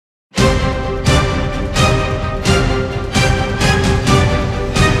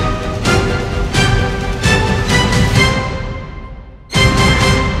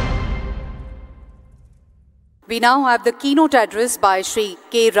We now have the keynote address by Shri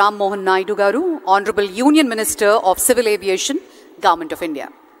K. Mohan Naidu Garu, Honorable Union Minister of Civil Aviation, Government of India.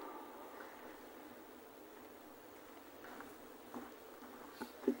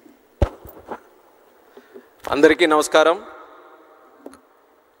 Andariki Namaskaram.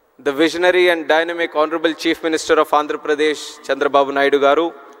 The visionary and dynamic Honorable Chief Minister of Andhra Pradesh, Chandrababu Naidu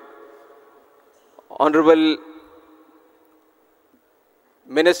Garu, Honorable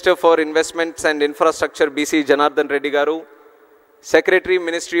Minister for Investments and Infrastructure, BC Janardhan Reddy Garu, Secretary,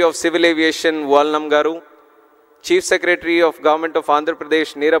 Ministry of Civil Aviation, Valnam Garu, Chief Secretary of Government of Andhra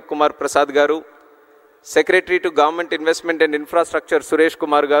Pradesh, Neerab Kumar Prasad Garu, Secretary to Government Investment and Infrastructure, Suresh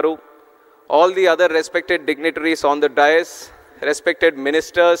Kumar Garu, all the other respected dignitaries on the dais, respected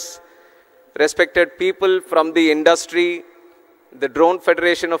ministers, respected people from the industry, the Drone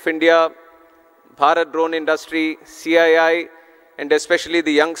Federation of India, Bharat Drone Industry, CII, and especially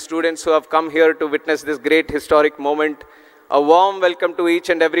the young students who have come here to witness this great historic moment. A warm welcome to each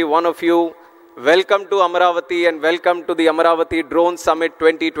and every one of you. Welcome to Amaravati and welcome to the Amaravati Drone Summit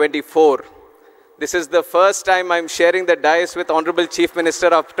 2024. This is the first time I'm sharing the dais with Honorable Chief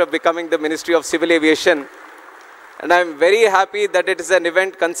Minister after becoming the Ministry of Civil Aviation. And I'm very happy that it is an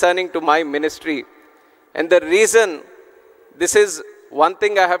event concerning to my ministry. And the reason, this is one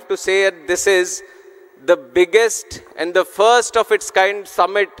thing I have to say, this is the biggest and the first of its kind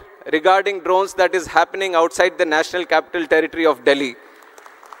summit regarding drones that is happening outside the National Capital Territory of Delhi.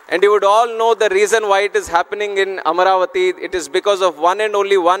 And you would all know the reason why it is happening in Amaravati. It is because of one and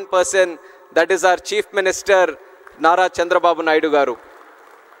only one person, that is our Chief Minister, Nara Chandrababu Naidu Garu.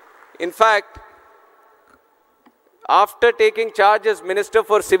 In fact, after taking charge as Minister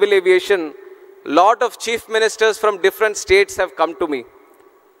for Civil Aviation, lot of chief ministers from different states have come to me.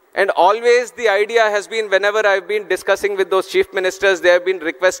 And always the idea has been, whenever I've been discussing with those chief ministers, they have been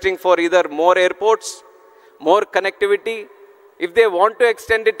requesting for either more airports, more connectivity. If they want to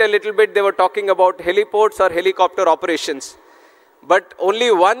extend it a little bit, they were talking about heliports or helicopter operations. But only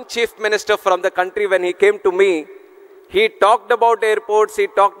one chief minister from the country, when he came to me, he talked about airports, he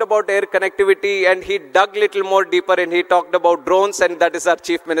talked about air connectivity, and he dug little more deeper and he talked about drones, and that is our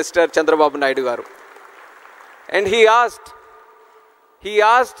Chief Minister, Chandrababu Naidu Garu. And he asked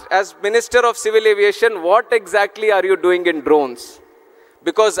as Minister of Civil Aviation, what exactly are you doing in drones?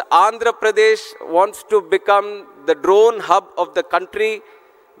 Because Andhra Pradesh wants to become the drone hub of the country.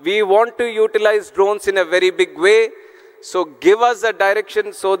 We want to utilize drones in a very big way. So give us a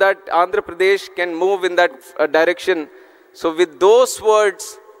direction so that Andhra Pradesh can move in that direction. So with those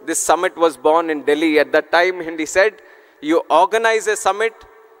words, this summit was born in Delhi. At that time, he said, you organize a summit,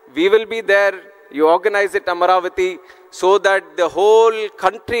 we will be there. You organize it Amaravati, so that the whole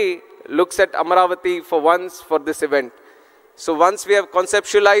country looks at Amaravati for once for this event. So once we have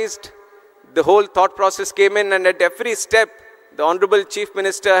conceptualized, the whole thought process came in, and at every step, the Honorable Chief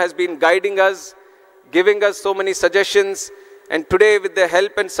Minister has been guiding us, giving us so many suggestions. And today, with the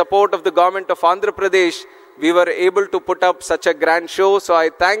help and support of the government of Andhra Pradesh, we were able to put up such a grand show. So I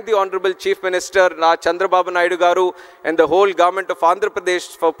thank the Honorable Chief Minister, Chandrababu Naidu Garu, and the whole government of Andhra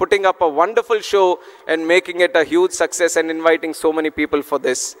Pradesh for putting up a wonderful show and making it a huge success and inviting so many people for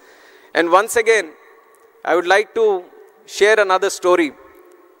this. And once again, I would like to share another story.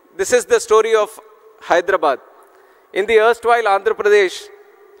 This is the story of Hyderabad. In the erstwhile Andhra Pradesh,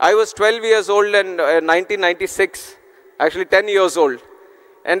 I was 12 years old in 1996, actually 10 years old.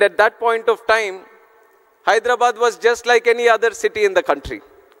 And at that point of time, Hyderabad was just like any other city in the country,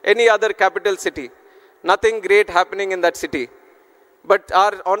 any other capital city. Nothing great happening in that city. But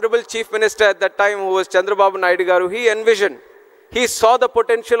our Honorable Chief Minister at that time, who was Chandrababu Naidu Garu, he envisioned, he saw the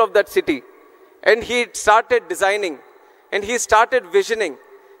potential of that city. And he started designing, and he started visioning.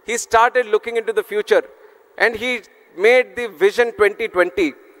 He started looking into the future. And he made the Vision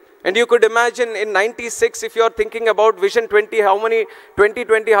 2020. And you could imagine in 96, if you are thinking about Vision 2020,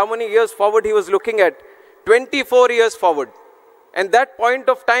 how many years forward he was looking at? 24 years forward. And that point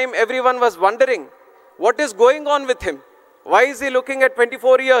of time, everyone was wondering, what is going on with him? Why is he looking at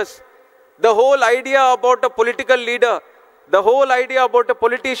 24 years? The whole idea about a political leader, the whole idea about a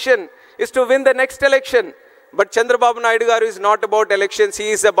politician is to win the next election. But Chandrababu Naidu Garu is not about elections, he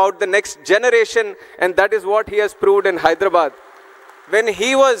is about the next generation, and that is what he has proved in Hyderabad. When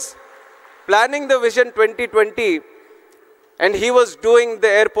he was planning the Vision 2020, and he was doing the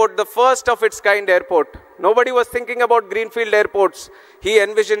airport, the first of its kind airport. Nobody was thinking about greenfield airports. He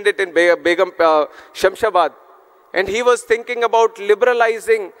envisioned it in Shamshabad. And he was thinking about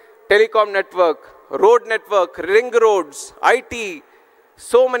liberalizing telecom network, road network, ring roads, IT,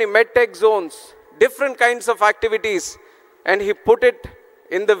 so many medtech zones, different kinds of activities. And he put it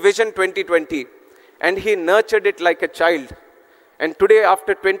in the Vision 2020. and he nurtured it like a child. And today,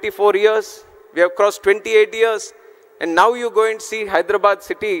 after 24 years, we have crossed 28 years, and now you go and see Hyderabad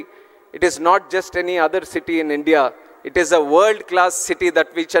city. It is not just any other city in India. It is a world-class city that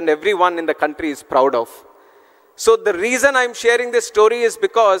each and everyone in the country is proud of. So the reason I'm sharing this story is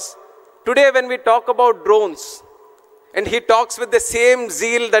because today when we talk about drones, and he talks with the same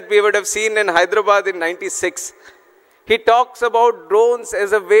zeal that we would have seen in Hyderabad in '96, he talks about drones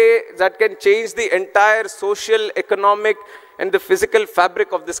as a way that can change the entire social, economic, and the physical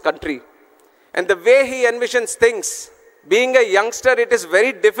fabric of this country. And the way he envisions things, being a youngster, it is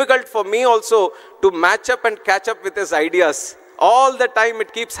very difficult for me also to match up and catch up with his ideas. All the time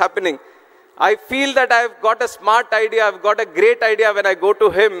it keeps happening. I feel that I've got a smart idea, I've got a great idea when I go to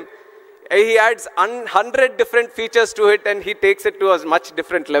him. He adds 100 different features to it and he takes it to a much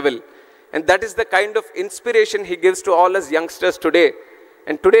different level. And that is the kind of inspiration he gives to all us youngsters today.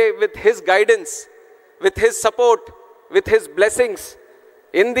 And today, with his guidance, with his support, with his blessings,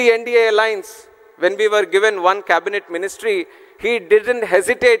 in the NDA alliance, when we were given one cabinet ministry, he didn't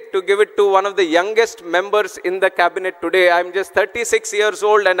hesitate to give it to one of the youngest members in the cabinet today. I'm just 36 years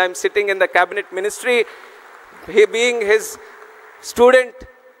old and I'm sitting in the cabinet ministry. He being his student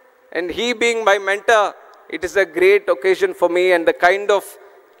and he being my mentor, it is a great occasion for me, and the kind of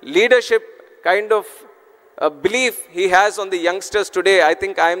leadership, kind of belief he has on the youngsters today, I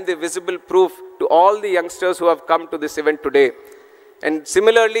think I am the visible proof to all the youngsters who have come to this event today. And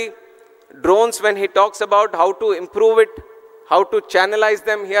similarly, drones, when he talks about how to improve it, how to channelize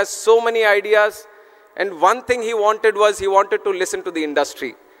them, he has so many ideas. And one thing he wanted was he wanted to listen to the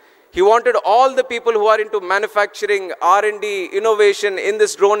industry. He wanted all the people who are into manufacturing, R&D, innovation in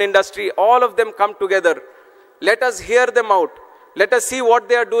this drone industry, all of them come together. Let us hear them out. Let us see what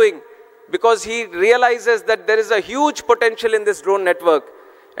they are doing, because he realizes that there is a huge potential in this drone network.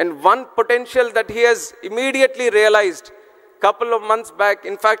 And one potential that he has immediately realized, couple of months back,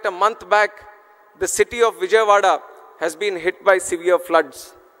 in fact a month back, the city of Vijayawada has been hit by severe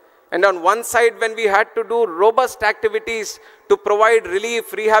floods. And on one side, when we had to do robust activities to provide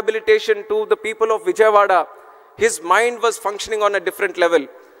relief, rehabilitation to the people of Vijayawada, his mind was functioning on a different level.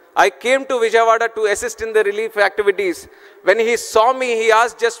 I came to Vijayawada to assist in the relief activities. When he saw me, he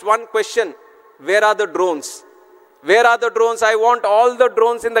asked just one question: where are the drones? Where are the drones? I want all the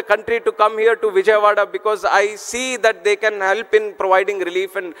drones in the country to come here to Vijayawada, because I see that they can help in providing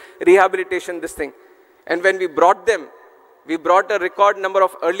relief and rehabilitation, this thing. And when we brought them, we brought a record number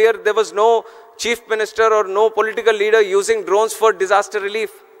of, earlier there was no chief minister or no political leader using drones for disaster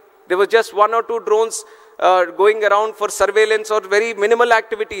relief. There was just 1 or 2 drones going around for surveillance or very minimal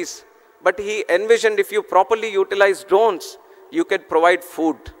activities. But he envisioned, if you properly utilize drones, you can provide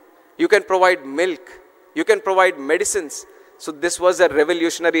food, you can provide milk, you can provide medicines. So this was a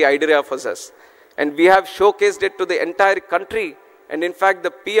revolutionary idea for us. And we have showcased it to the entire country. And in fact,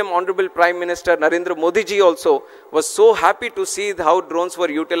 the PM, Honorable Prime Minister Narendra Modi ji also was so happy to see how drones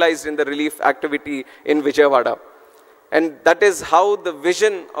were utilized in the relief activity in Vijayawada. And that is how the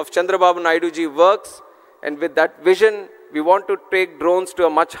vision of Chandrababu Naidu ji works. And with that vision, we want to take drones to a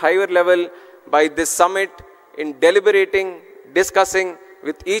much higher level by this summit, in deliberating, discussing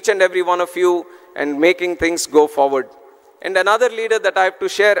with each and every one of you and making things go forward. And another leader that I have to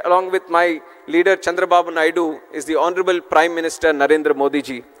share along with my leader Chandrababu Naidu is the Honorable Prime Minister Narendra Modi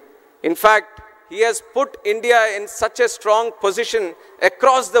ji. In fact, he has put India in such a strong position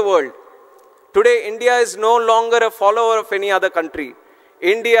across the world. Today, India is no longer a follower of any other country.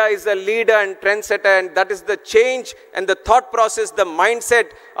 India is a leader and trendsetter, and that is the change and the thought process, the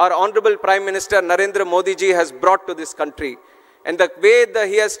mindset our Honorable Prime Minister Narendra Modi ji has brought to this country. And the way that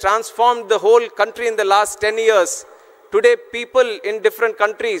he has transformed the whole country in the last 10 years, today people in different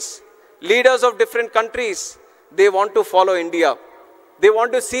countries, leaders of different countries, they want to follow India. They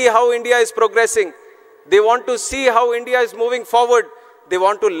want to see how India is progressing. They want to see how India is moving forward. They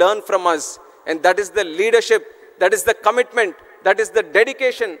want to learn from us. And that is the leadership, that is the commitment, that is the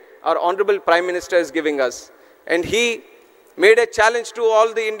dedication our Honorable Prime Minister is giving us. And he made a challenge to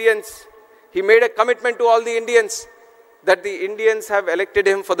all the Indians. He made a commitment to all the Indians that the Indians have elected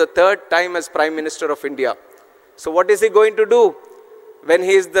him for the 3rd time as Prime Minister of India. So what is he going to do? When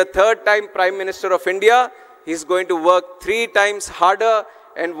he is the 3rd time Prime Minister of India, he is going to work 3 times harder.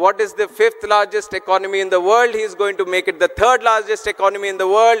 And what is the 5th largest economy in the world? He is going to make it the 3rd largest economy in the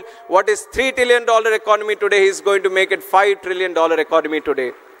world. What is $3 trillion economy today? He is going to make it $5 trillion economy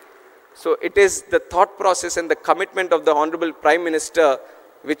today. So it is the thought process and the commitment of the Honorable Prime Minister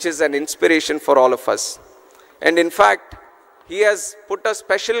which is an inspiration for all of us. And in fact, he has put a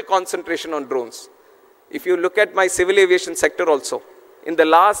special concentration on drones. If you look at my civil aviation sector also, in the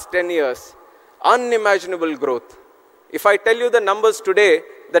last 10 years, unimaginable growth. If I tell you the numbers today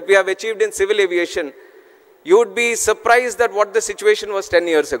that we have achieved in civil aviation, you would be surprised at what the situation was 10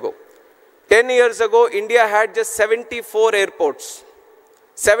 years ago. 10 years ago, India had just 74 airports.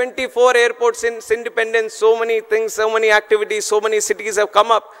 74 airports since independence, so many things, so many activities, so many cities have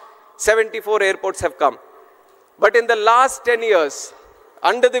come up. 74 airports have come. But in the last 10 years,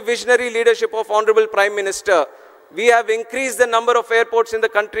 under the visionary leadership of Honorable Prime Minister, we have increased the number of airports in the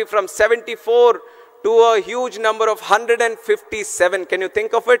country from 74 to a huge number of 157. Can you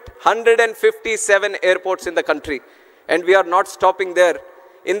think of it? 157 airports in the country. And we are not stopping there.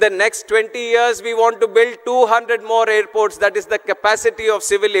 In the next 20 years, we want to build 200 more airports. That is the capacity of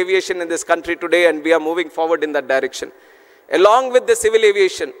civil aviation in this country today, and we are moving forward in that direction. Along with the civil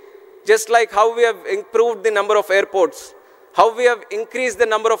aviation, just like how we have improved the number of airports, how we have increased the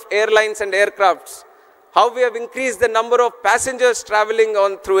number of airlines and aircrafts, how we have increased the number of passengers traveling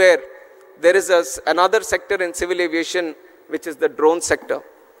on through air, there is another sector in civil aviation, which is the drone sector,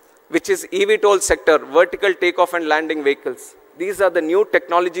 which is eVTOL sector, vertical takeoff and landing vehicles. These are the new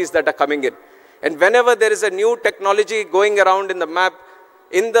technologies that are coming in. And whenever there is a new technology going around in the map,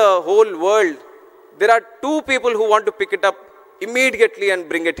 in the whole world, there are two people who want to pick it up immediately and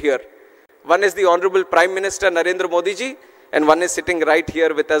bring it here. One is the Honorable Prime Minister Narendra Modi ji, and one is sitting right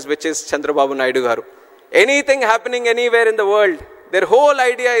here with us, which is Chandrababu Naidu garu. Anything happening anywhere in the world, their whole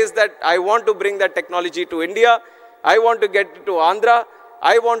idea is that I want to bring that technology to India, I want to get it to Andhra,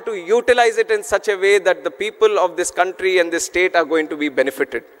 I want to utilize it in such a way that the people of this country and this state are going to be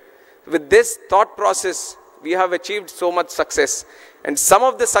benefited. With this thought process, we have achieved so much success. And some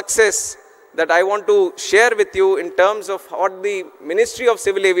of the success that I want to share with you in terms of what the Ministry of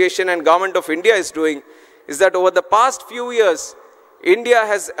Civil Aviation and Government of India is doing is that over the past few years, India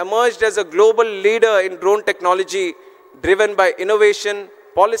has emerged as a global leader in drone technology driven by innovation,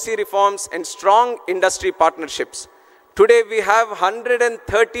 policy reforms, and strong industry partnerships. Today, we have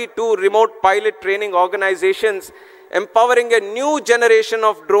 132 remote pilot training organizations empowering a new generation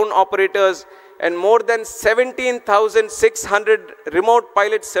of drone operators, and more than 17,600 remote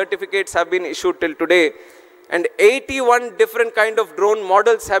pilot certificates have been issued till today, and 81 different kind of drone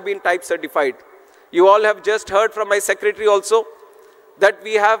models have been type certified. You all have just heard from my secretary also that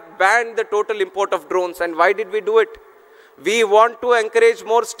we have banned the total import of drones. And why did we do it? We want to encourage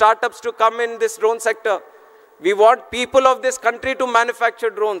more startups to come in this drone sector. We want people of this country to manufacture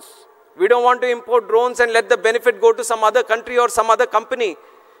drones. We don't want to import drones and let the benefit go to some other country or some other company.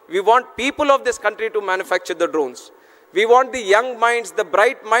 We want people of this country to manufacture the drones. We want the young minds, the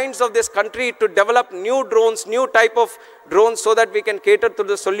bright minds of this country to develop new drones, new type of drones, so that we can cater to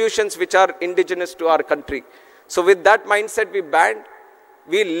the solutions which are indigenous to our country. So with that mindset, we banned.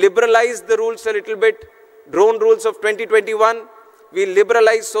 We liberalized the rules a little bit. Drone rules of 2021, we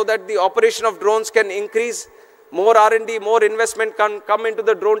liberalized so that the operation of drones can increase. More R&D, more investment can come into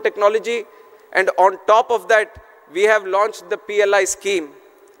the drone technology. And on top of that, we have launched the PLI scheme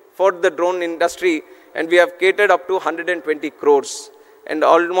for the drone industry, and we have catered up to 120 crores. And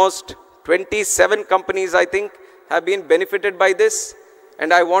almost 27 companies, I think, have been benefited by this.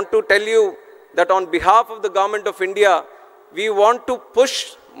 And I want to tell you that on behalf of the Government of India, we want to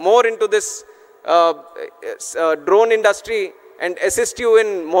push more into this drone industry and assist you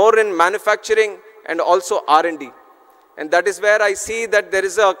in more in manufacturing and also R&D. And that is where I see that there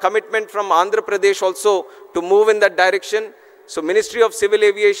is a commitment from Andhra Pradesh also to move in that direction. So Ministry of Civil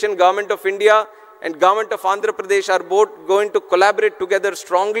Aviation, Government of India and Government of Andhra Pradesh are both going to collaborate together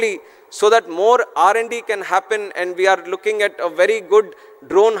strongly so that more R&D can happen, and we are looking at a very good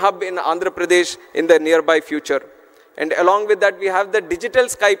drone hub in Andhra Pradesh in the nearby future. And along with that, we have the Digital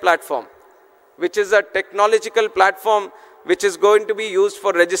Sky platform, which is a technological platform which is going to be used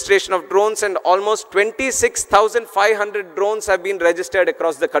for registration of drones, and almost 26,500 drones have been registered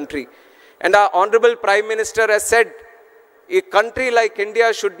across the country. And our Honorable Prime Minister has said a country like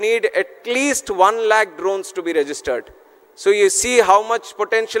India should need at least 1 lakh drones to be registered. So you see how much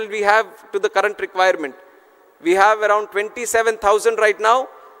potential we have to the current requirement. We have around 27,000 right now.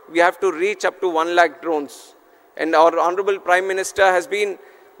 We have to reach up to 1 lakh drones. And our Honorable Prime Minister has been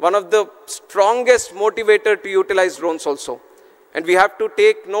one of the strongest motivator to utilize drones also. And we have to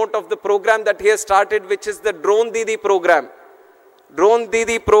take note of the program that he has started, which is the Drone Didi program. Drone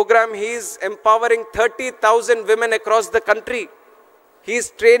Didi program, he is empowering 30,000 women across the country. He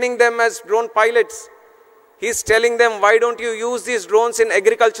is training them as drone pilots. He is telling them, why don't you use these drones in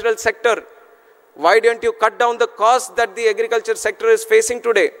agricultural sector? Why don't you cut down the cost that the agriculture sector is facing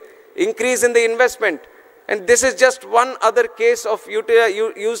today? Increase in the investment. And this is just one other case of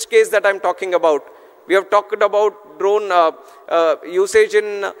use case that I'm talking about. We have talked about drone usage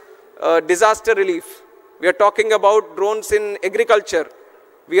in disaster relief. We are talking about drones in agriculture.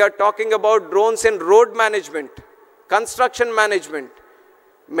 We are talking about drones in road management, construction management,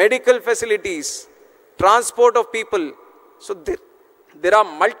 medical facilities, transport of people. So there are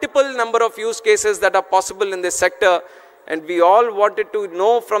multiple number of use cases that are possible in this sector, and we all wanted to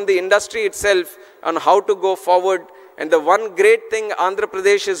know from the industry itself on how to go forward. And the one great thing Andhra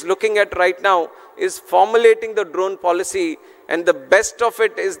Pradesh is looking at right now is formulating the drone policy, and the best of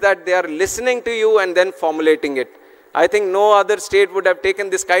it is that they are listening to you and then formulating it. I think no other state would have taken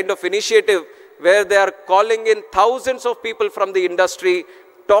this kind of initiative where they are calling in thousands of people from the industry,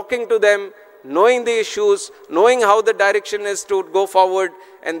 talking to them, knowing the issues, knowing how the direction is to go forward,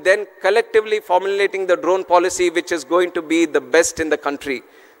 and then collectively formulating the drone policy which is going to be the best in the country.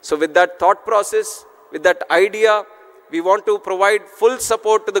 So with that thought process, with that idea, we want to provide full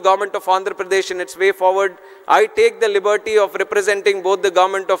support to the government of Andhra Pradesh in its way forward. I take the liberty of representing both the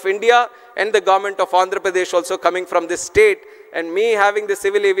government of India and the government of Andhra Pradesh also coming from this state. And me having the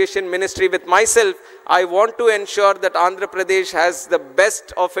Civil Aviation Ministry with myself, I want to ensure that Andhra Pradesh has the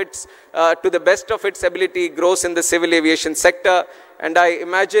best of its, to the best of its ability, grows in the civil aviation sector. And I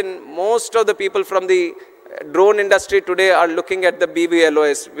imagine most of the people from the drone industry today are looking at the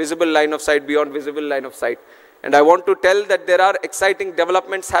BVLOS, visible line of sight, beyond visible line of sight. And I want to tell that there are exciting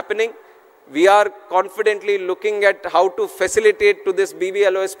developments happening. We are confidently looking at how to facilitate to this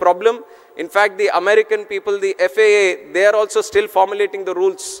BVLOS problem. In fact, the American people, the FAA, they are also still formulating the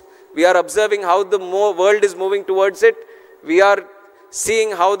rules. We are observing how the world is moving towards it. We are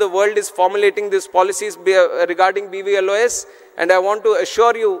seeing how the world is formulating these policies regarding BVLOS. And I want to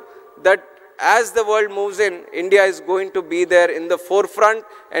assure you that as the world moves in, India is going to be there in the forefront,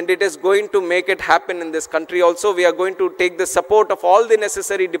 and it is going to make it happen in this country also. We are going to take the support of all the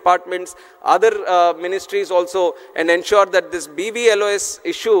necessary departments, other ministries also, and ensure that this BVLOS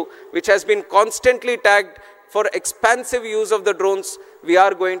issue, which has been constantly tagged for expansive use of the drones, we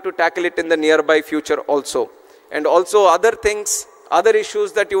are going to tackle it in the nearby future also. And also other things, other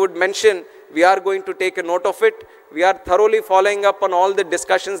issues that you would mention, we are going to take a note of it. We are thoroughly following up on all the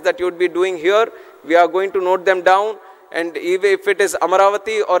discussions that you would be doing here. We are going to note them down, and even if it is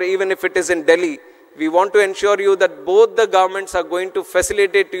Amaravati or even if it is in Delhi, we want to ensure you that both the governments are going to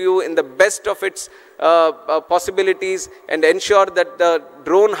facilitate to you in the best of its possibilities, and ensure that the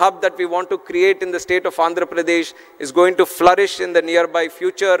drone hub that we want to create in the state of Andhra Pradesh is going to flourish in the nearby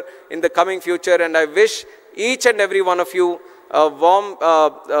future, in the coming future. And I wish each and every one of you a warm,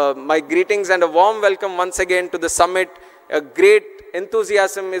 my greetings and a warm welcome once again to the summit. A great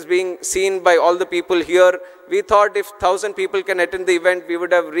enthusiasm is being seen by all the people here. We thought if 1,000 people can attend the event, we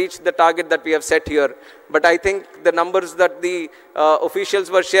would have reached the target that we have set here. But I think the numbers that the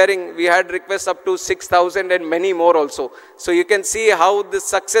officials were sharing, we had requests up to 6,000 and many more also. So you can see how the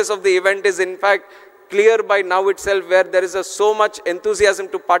success of the event is in fact clear by now itself, where there is so much enthusiasm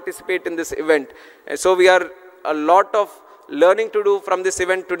to participate in this event. And so we are a lot of learning to do from this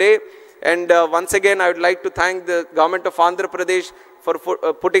event today. And once again, I would like to thank the government of Andhra Pradesh for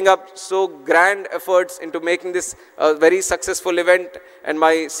putting up so grand efforts into making this a very successful event. And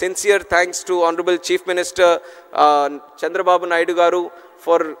my sincere thanks to Honorable Chief Minister Kinjarapu Naidu Garu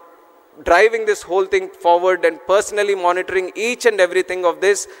for driving this whole thing forward and personally monitoring each and everything of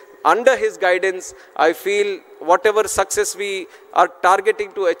this. Under his guidance, I feel whatever success we are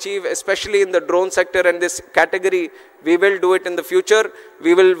targeting to achieve, especially in the drone sector and this category, we will do it in the future.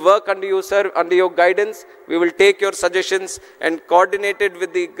 We will work under you, sir, under your guidance. We will take your suggestions, and coordinated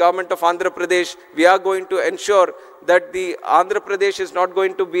with the government of Andhra Pradesh, we are going to ensure that the Andhra Pradesh is not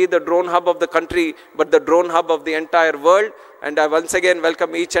going to be the drone hub of the country, but the drone hub of the entire world. And I once again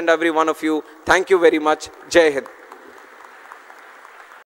welcome each and every one of you. Thank you very much. Jai Hind.